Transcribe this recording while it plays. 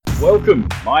Welcome,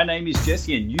 my name is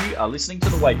Jesse and you are listening to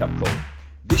The Wake Up Call.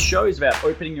 This show is about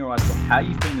opening your eyes to how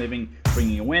you've been living,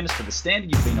 bringing awareness to the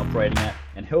standard you've been operating at,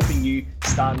 and helping you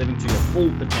start living to your full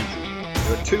potential.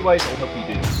 There are two ways I'll help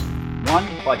you do this. One,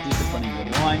 by disciplining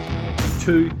your mind, and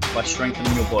two, by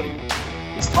strengthening your body.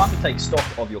 It's time to take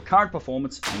stock of your current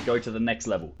performance and go to the next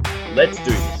level. Let's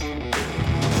do this.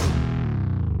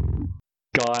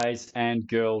 Guys and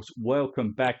girls,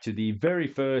 welcome back to the very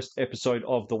first episode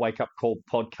of the Wake Up Call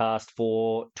podcast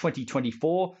for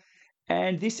 2024.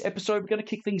 And this episode, we're going to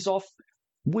kick things off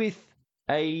with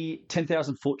a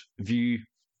 10,000 foot view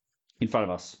in front of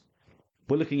us.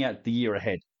 We're looking at the year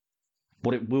ahead,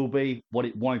 what it will be, what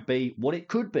it won't be, what it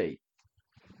could be.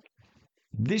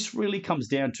 This really comes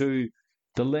down to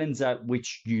the lens at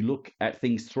which you look at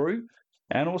things through,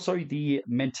 and also the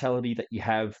mentality that you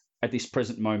have at this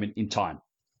present moment in time.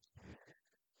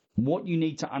 What you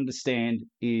need to understand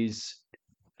is,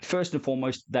 first and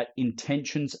foremost, that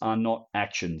intentions are not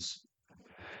actions.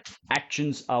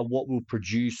 Actions are what will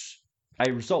produce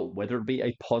a result, whether it be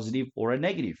a positive or a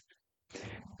negative.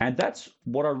 And that's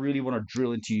what I really want to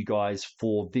drill into you guys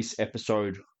for this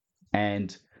episode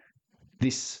and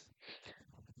this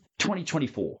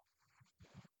 2024.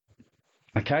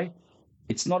 Okay?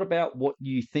 It's not about what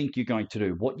you think you're going to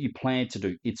do, what you plan to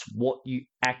do. It's what you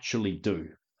actually do.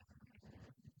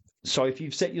 So if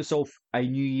you've set yourself a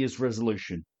New Year's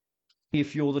resolution,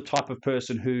 if you're the type of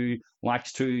person who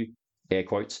likes to, air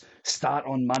quotes, start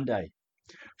on Monday,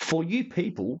 for you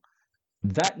people,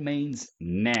 that means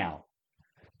now.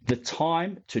 The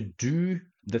time to do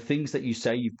the things that you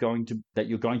say you're going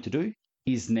to do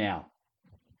is now.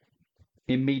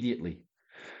 Immediately.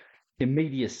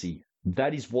 Immediacy.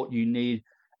 That is what you need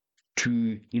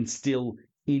to instill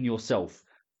in yourself,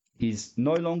 is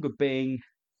no longer being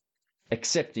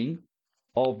accepting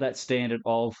of that standard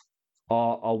of,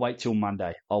 oh, I'll wait till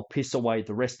Monday. I'll piss away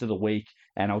the rest of the week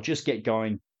and I'll just get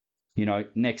going,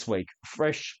 next week.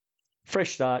 Fresh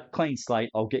start, clean slate.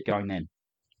 I'll get going then.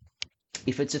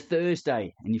 If it's a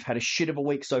Thursday and you've had a shit of a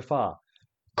week so far,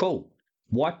 cool.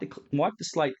 Wipe the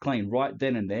slate clean right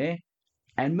then and there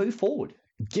and move forward.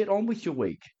 Get on with your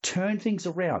week. Turn things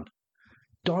around.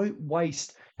 Don't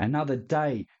waste another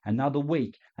day, another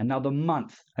week, another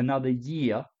month, another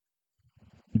year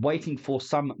waiting for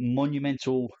some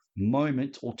monumental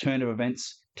moment or turn of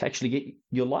events to actually get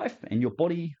your life and your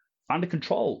body under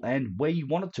control and where you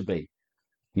want it to be.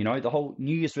 The whole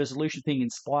New Year's resolution thing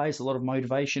inspires a lot of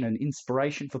motivation and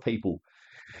inspiration for people.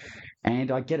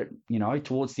 And I get it,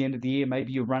 towards the end of the year,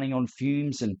 maybe you're running on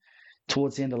fumes, and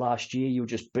towards the end of last year, you were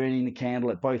just burning the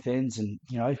candle at both ends, and,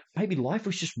 maybe life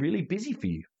was just really busy for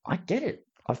you. I get it.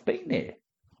 I've been there.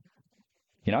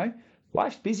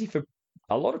 Life's busy for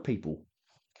a lot of people.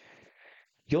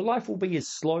 Your life will be as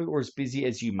slow or as busy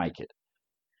as you make it.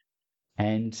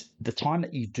 And the time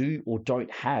that you do or don't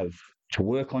have to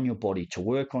work on your body, to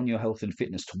work on your health and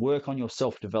fitness, to work on your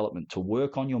self-development, to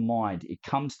work on your mind, it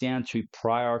comes down to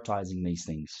prioritizing these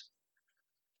things.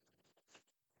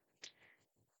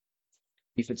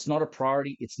 If it's not a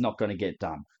priority, it's not going to get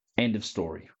done. End of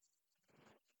story.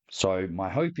 So my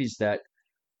hope is that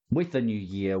with the new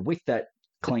year, with that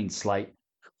clean slate,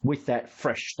 with that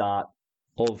fresh start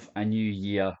of a new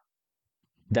year,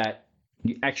 that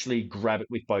you actually grab it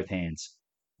with both hands.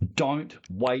 Don't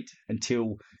wait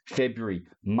until February,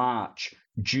 March,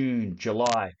 June,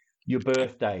 July, your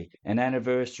birthday, an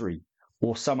anniversary,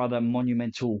 or some other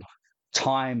monumental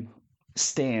time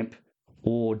stamp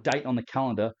or date on the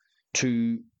calendar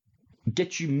to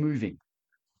get you moving.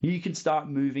 You can start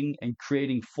moving and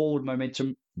creating forward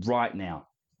momentum right now.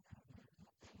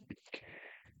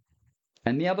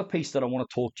 And the other piece that I want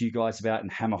to talk to you guys about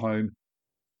and hammer home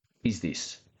is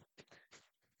this.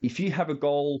 If you have a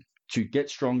goal to get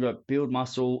stronger, build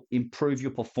muscle, improve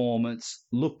your performance,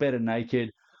 look better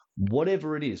naked,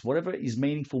 whatever it is, whatever is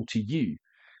meaningful to you,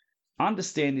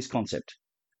 understand this concept.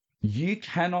 You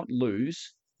cannot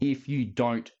lose if you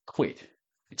don't quit.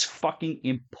 It's fucking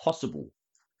impossible.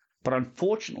 But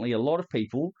unfortunately, a lot of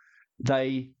people,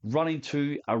 they run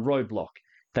into a roadblock.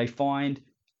 They find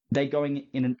they're going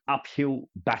in an uphill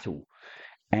battle.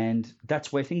 And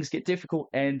that's where things get difficult,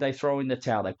 and they throw in the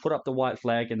towel. They put up the white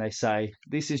flag and they say,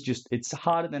 it's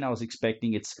harder than I was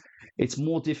expecting. It's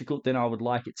more difficult than I would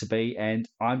like it to be. And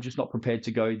I'm just not prepared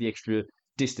to go the extra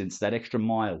distance, that extra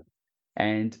mile.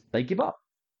 And they give up.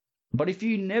 But if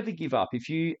you never give up, if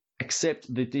you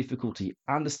accept the difficulty,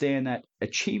 understand that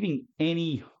achieving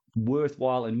any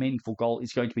worthwhile and meaningful goal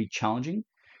is going to be challenging,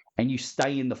 and you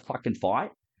stay in the fucking fight,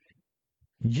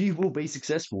 you will be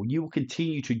successful. You will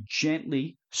continue to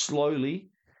gently,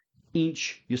 slowly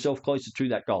inch yourself closer to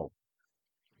that goal.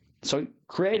 So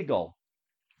create a goal,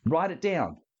 write it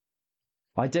down,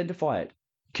 identify it,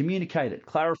 communicate it,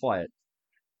 clarify it,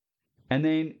 and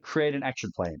then create an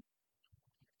action plan.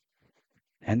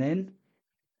 And then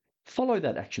follow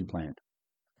that action plan.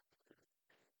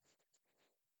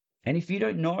 And if you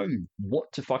don't know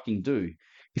what to fucking do,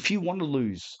 if you want to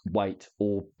lose weight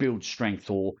or build strength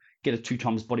or get a 2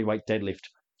 times body weight deadlift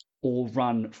or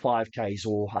run 5Ks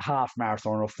or a half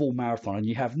marathon or a full marathon and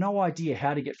you have no idea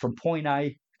how to get from point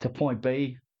A to point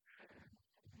B,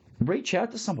 reach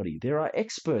out to somebody. There are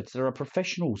experts, there are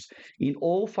professionals in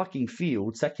all fucking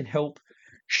fields that can help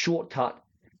shortcut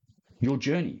your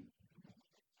journey.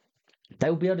 They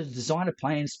will be able to design a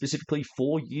plan specifically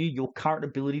for you, your current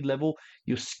ability level,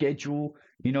 your schedule,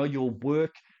 your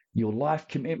work, your life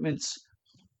commitments.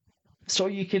 So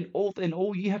you can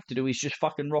all you have to do is just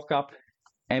fucking rock up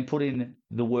and put in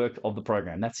the work of the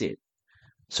program. That's it.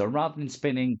 So rather than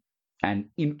spending an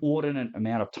inordinate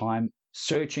amount of time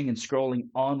searching and scrolling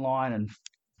online and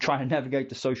trying to navigate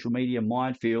the social media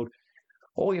minefield,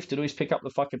 all you have to do is pick up the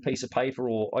fucking piece of paper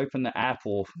or open the app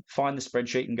or find the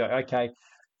spreadsheet and go, okay,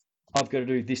 I've got to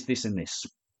do this, this, and this.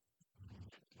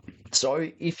 So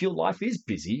if your life is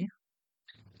busy,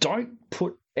 don't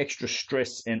put extra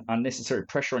stress and unnecessary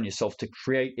pressure on yourself to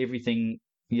create everything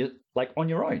on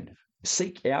your own.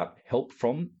 Seek out help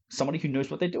from somebody who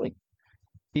knows what they're doing.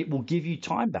 It will give you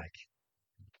time back.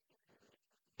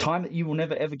 Time that you will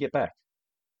never, ever get back.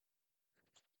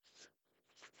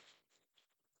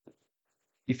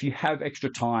 If you have extra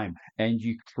time and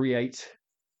you create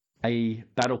a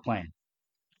battle plan,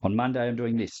 on Monday I'm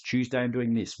doing this, Tuesday I'm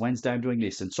doing this, Wednesday I'm doing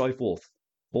this, and so forth,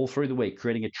 all through the week,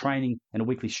 creating a training and a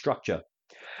weekly structure,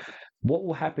 what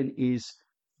will happen is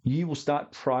you will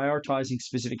start prioritizing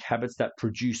specific habits that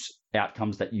produce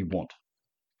outcomes that you want.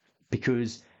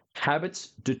 Because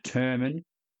habits determine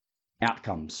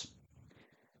outcomes.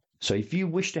 So if you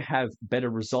wish to have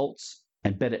better results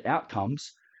and better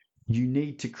outcomes, you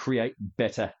need to create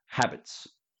better habits.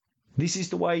 This is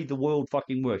the way the world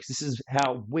fucking works. This is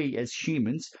how we as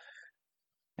humans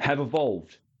have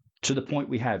evolved to the point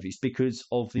we have. It's because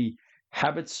of the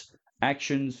habits,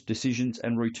 actions, decisions,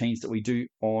 and routines that we do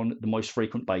on the most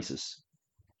frequent basis.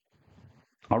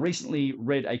 I recently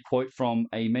read a quote from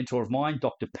a mentor of mine,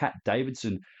 Dr. Pat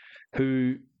Davidson,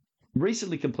 who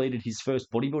recently completed his first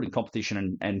bodybuilding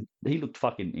competition, and he looked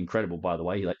fucking incredible, by the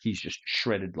way. He's just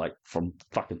shredded from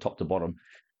fucking top to bottom.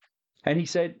 And he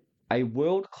said, a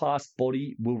world-class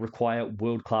body will require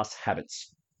world-class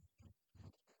habits.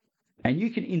 And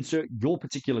you can insert your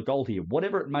particular goal here,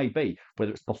 whatever it may be,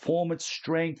 whether it's performance,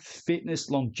 strength, fitness,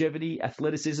 longevity,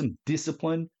 athleticism,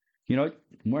 discipline. I'm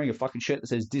wearing a fucking shirt that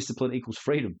says discipline equals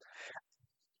freedom.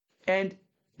 And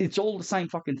it's all the same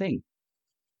fucking thing.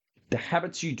 The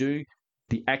habits you do,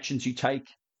 the actions you take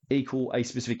equal a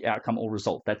specific outcome or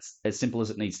result. That's as simple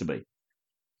as it needs to be.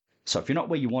 So if you're not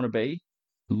where you want to be,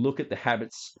 look at the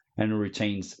habits and the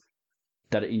routines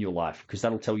that are in your life, because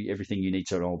that'll tell you everything you need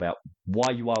to know about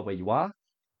why you are where you are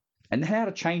and how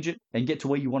to change it and get to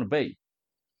where you want to be.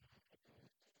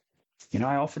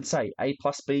 I often say A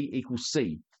plus B equals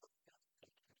C.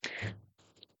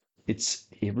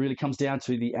 It really comes down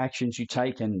to the actions you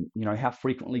take and, how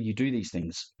frequently you do these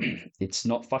things. It's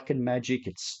not fucking magic.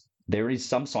 There is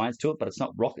some science to it, but it's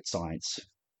not rocket science.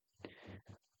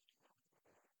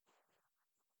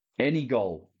 Any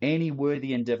goal, any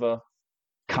worthy endeavor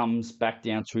comes back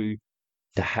down to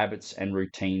the habits and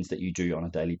routines that you do on a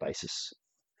daily basis.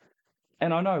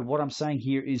 And I know what I'm saying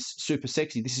here is super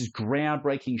sexy. This is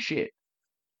groundbreaking shit.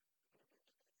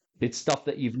 It's stuff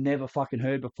that you've never fucking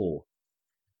heard before.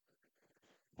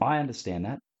 I understand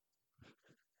that.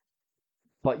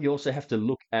 But you also have to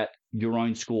look at your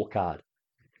own scorecard.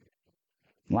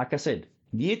 Like I said,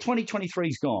 year 2023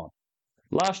 is gone.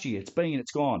 Last year,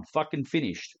 it's gone. Fucking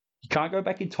finished. You can't go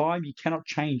back in time. You cannot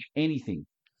change anything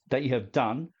that you have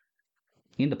done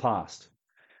in the past.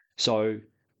 So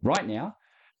right now,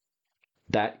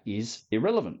 that is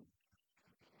irrelevant.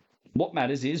 What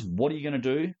matters is, what are you going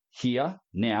to do here,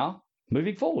 now,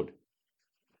 moving forward?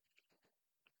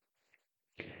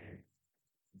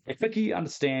 If you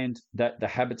understand that the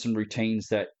habits and routines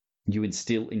that you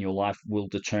instill in your life will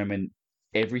determine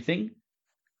everything,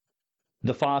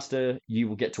 the faster you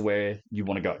will get to where you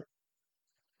want to go.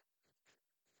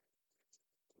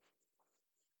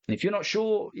 And if you're not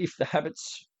sure if the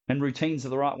habits and routines are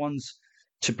the right ones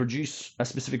to produce a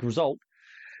specific result,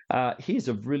 here's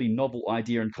a really novel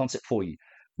idea and concept for you.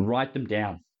 Write them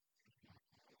down.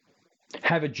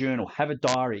 Have a journal, have a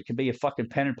diary. It can be a fucking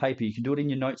pen and paper. You can do it in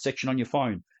your notes section on your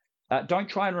phone. Don't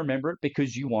try and remember it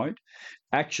because you won't.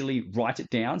 Actually write it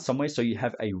down somewhere so you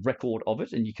have a record of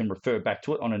it and you can refer back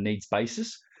to it on a needs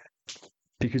basis.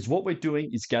 Because what we're doing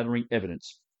is gathering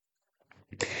evidence.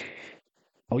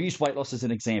 I'll use weight loss as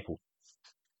an example.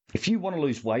 If you want to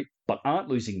lose weight but aren't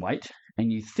losing weight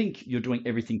and you think you're doing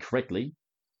everything correctly,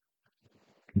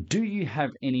 do you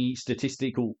have any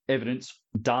statistical evidence,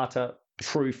 data,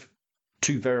 proof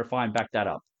to verify and back that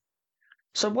up?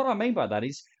 So what I mean by that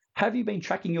is, have you been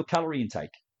tracking your calorie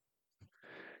intake?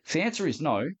 If the answer is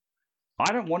no,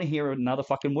 I don't want to hear another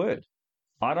fucking word.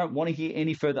 I don't want to hear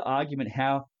any further argument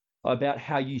about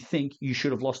how you think you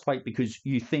should have lost weight because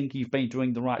you think you've been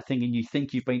doing the right thing and you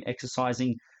think you've been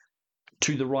exercising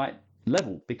to the right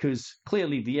level, because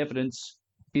clearly the evidence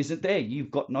isn't there.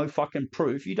 You've got no fucking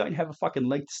proof. You don't have a fucking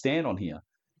leg to stand on here.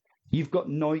 You've got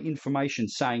no information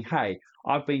saying, hey,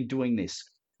 I've been doing this.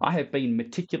 I have been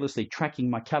meticulously tracking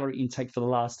my calorie intake for the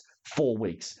last 4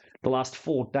 weeks, the last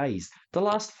 4 days, the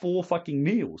last 4 fucking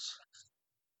meals.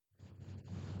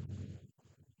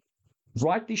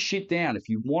 Write this shit down. If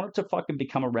you want it to fucking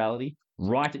become a reality,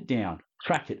 write it down,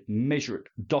 track it, measure it,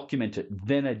 document it,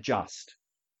 then adjust.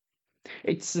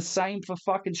 It's the same for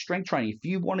fucking strength training. If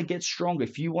you want to get stronger,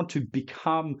 if you want to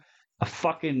become a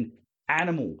fucking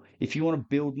animal, if you want to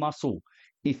build muscle,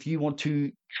 if you want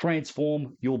to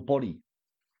transform your body,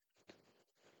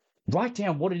 write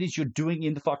down what it is you're doing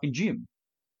in the fucking gym.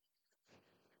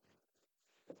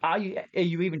 Are you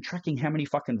even tracking how many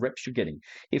fucking reps you're getting?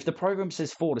 If the program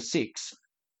says 4 to 6,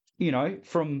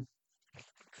 from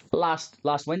last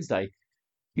Wednesday,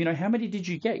 how many did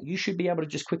you get? You should be able to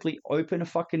just quickly open a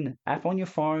fucking app on your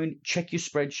phone, check your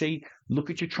spreadsheet,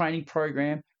 look at your training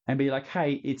program, and be like,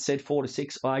 hey, it said 4 to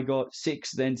 6. I got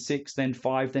 6, then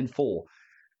 5, then 4.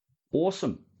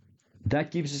 Awesome.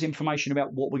 That gives us information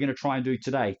about what we're going to try and do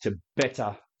today to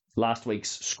better last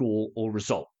week's score or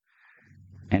result.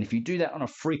 And if you do that on a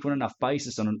frequent enough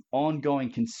basis, on an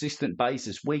ongoing, consistent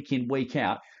basis, week in, week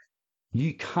out,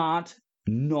 you can't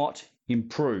not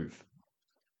improve.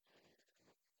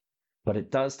 But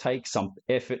it does take some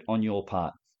effort on your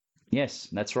part. Yes,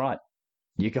 that's right.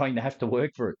 You're going to have to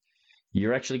work for it.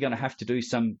 You're actually going to have to do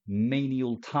some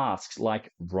menial tasks like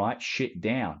write shit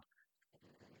down.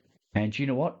 And you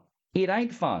know what? It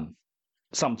ain't fun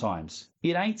sometimes.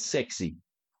 It ain't sexy.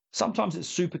 Sometimes it's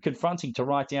super confronting to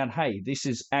write down, hey, this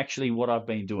is actually what I've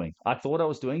been doing. I thought I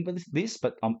was doing this,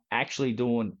 but I'm actually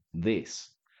doing this.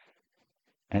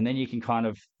 And then you can kind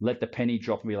of let the penny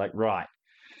drop and be like, right,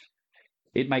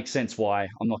 it makes sense why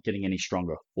I'm not getting any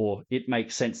stronger. Or it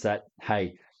makes sense that,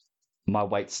 hey, my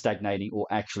weight's stagnating or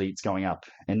actually it's going up.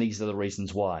 And these are the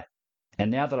reasons why.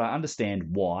 And now that I understand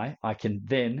why, I can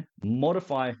then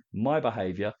modify my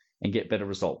behavior and get better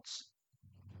results.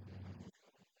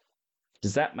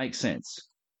 Does that make sense?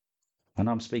 And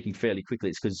I'm speaking fairly quickly.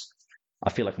 It's because I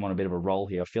feel like I'm on a bit of a roll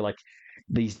here. I feel like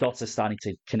these dots are starting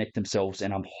to connect themselves,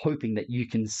 and I'm hoping that you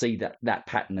can see that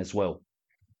pattern as well.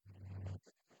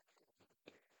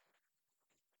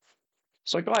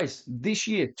 So guys, this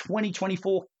year,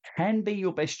 2024, can be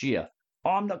your best year.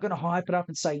 I'm not going to hype it up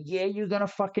and say, yeah, you're going to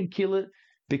fucking kill it,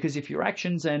 because if your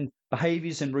actions and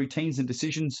behaviors and routines and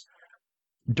decisions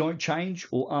don't change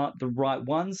or aren't the right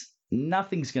ones,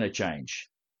 nothing's going to change.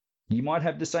 You might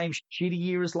have the same shitty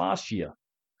year as last year.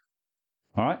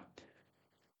 All right?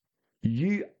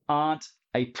 You aren't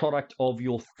a product of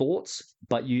your thoughts,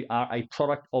 but you are a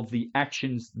product of the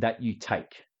actions that you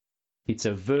take. It's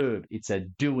a verb. It's a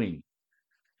doing.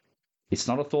 It's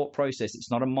not a thought process.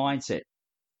 It's not a mindset.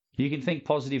 You can think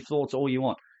positive thoughts all you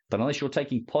want, but unless you're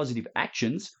taking positive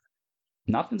actions,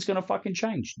 nothing's going to fucking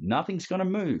change. Nothing's going to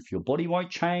move. Your body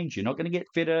won't change. You're not going to get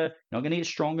fitter. You're not going to get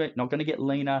stronger. You're not going to get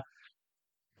leaner.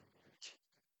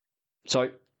 So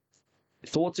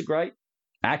thoughts are great.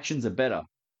 Actions are better.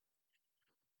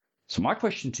 So my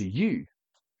question to you,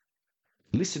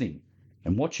 listening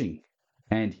and watching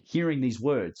and hearing these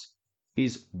words,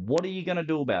 is what are you going to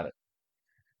do about it?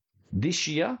 This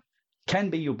year can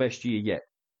be your best year yet,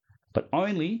 but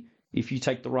only if you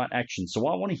take the right action. So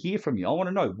I want to hear from you. I want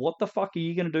to know, what the fuck are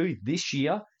you going to do this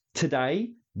year, today,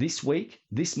 this week,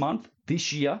 this month,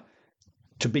 this year,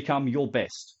 to become your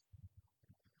best?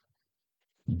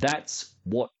 That's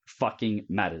what fucking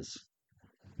matters.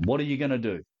 What are you going to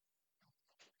do?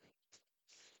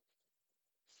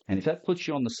 And if that puts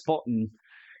you on the spot and,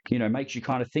 makes you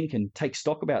kind of think and take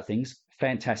stock about things,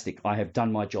 fantastic. I have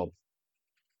done my job.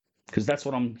 Because that's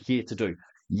what I'm here to do.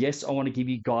 Yes, I want to give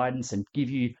you guidance and give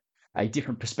you a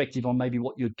different perspective on maybe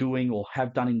what you're doing or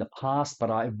have done in the past, but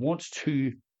I want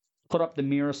to put up the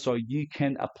mirror so you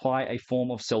can apply a form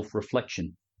of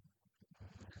self-reflection.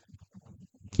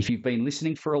 If you've been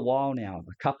listening for a while now,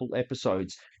 a couple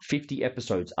episodes, 50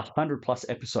 episodes, 100 plus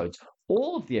episodes,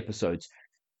 all of the episodes,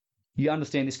 you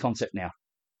understand this concept now.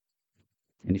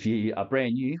 And if you are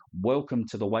brand new, welcome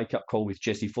to the Wake Up Call with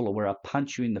Jesse Fuller, where I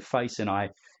punch you in the face and I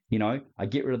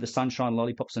get rid of the sunshine,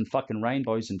 lollipops, and fucking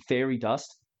rainbows and fairy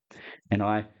dust. And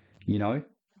I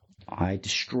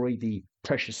destroy the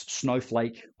precious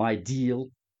snowflake ideal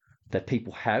that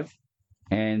people have.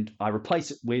 And I replace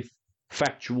it with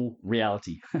factual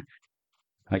reality.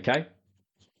 Okay?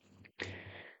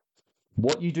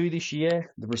 What you do this year,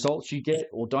 the results you get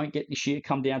or don't get this year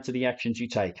come down to the actions you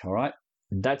take, all right?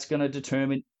 That's going to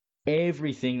determine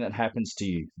everything that happens to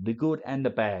you, the good and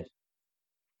the bad.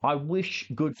 I wish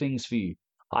good things for you.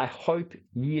 I hope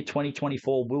year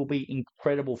 2024 will be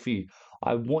incredible for you.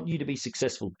 I want you to be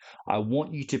successful. I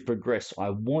want you to progress.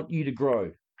 I want you to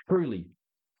grow, truly.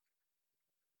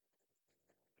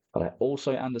 But I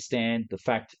also understand the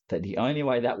fact that the only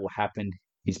way that will happen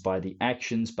is by the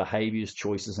actions, behaviors,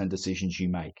 choices, and decisions you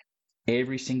make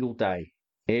every single day,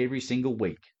 every single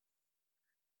week.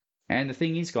 And the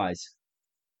thing is, guys,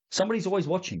 somebody's always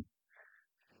watching,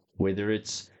 whether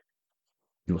it's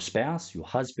your spouse, your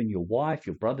husband, your wife,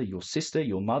 your brother, your sister,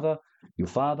 your mother, your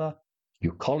father,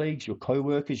 your colleagues, your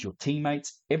co-workers, your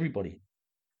teammates, everybody.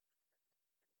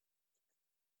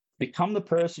 Become the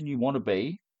person you want to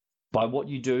be by what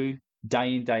you do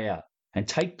day in, day out, and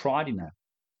take pride in that.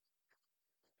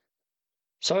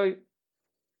 So,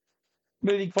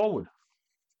 moving forward,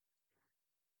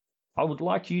 I would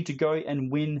like you to go and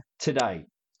win today.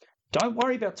 Don't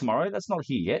worry about tomorrow. That's not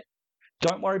here yet.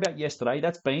 Don't worry about yesterday.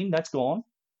 That's gone.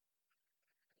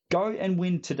 Go and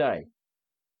win today.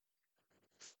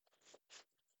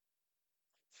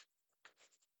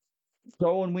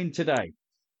 Go and win today.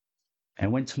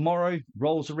 And when tomorrow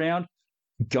rolls around,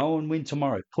 go and win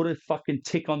tomorrow. Put a fucking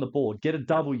tick on the board. Get a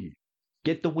W.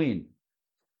 Get the win.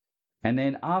 And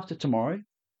then after tomorrow,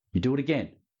 you do it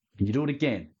again. And you do it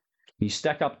again. You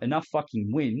stack up enough fucking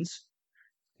wins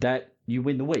that you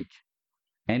win the week.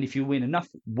 And if you win enough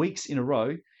weeks in a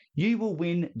row, you will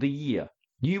win the year.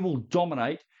 You will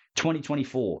dominate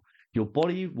 2024. Your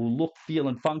body will look, feel,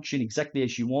 and function exactly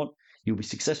as you want. You'll be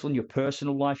successful in your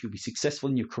personal life. You'll be successful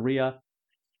in your career.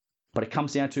 But it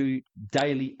comes down to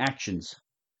daily actions.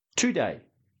 Today.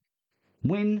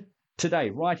 Win today,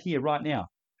 right here, right now.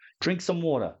 Drink some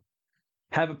water.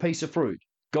 Have a piece of fruit.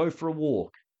 Go for a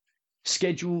walk.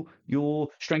 Schedule your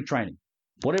strength training.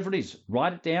 Whatever it is,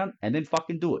 write it down and then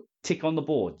fucking do it. Tick on the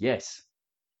board, yes.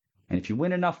 And if you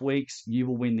win enough weeks, you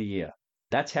will win the year.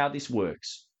 That's how this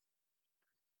works.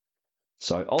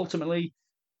 So ultimately,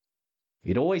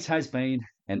 it always has been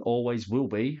and always will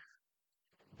be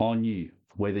on you,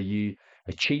 whether you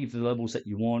achieve the levels that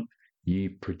you want,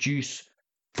 you produce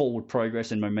forward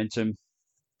progress and momentum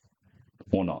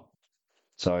or not.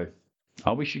 So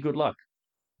I wish you good luck.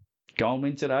 Go and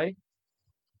win today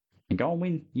and go and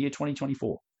win year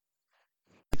 2024.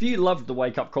 If you loved the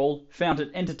Wake Up Call, found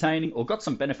it entertaining, or got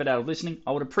some benefit out of listening,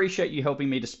 I would appreciate you helping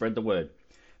me to spread the word.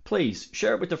 Please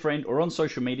share it with a friend or on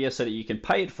social media so that you can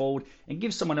pay it forward and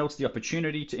give someone else the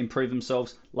opportunity to improve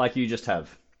themselves like you just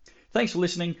have. Thanks for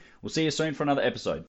listening. We'll see you soon for another episode.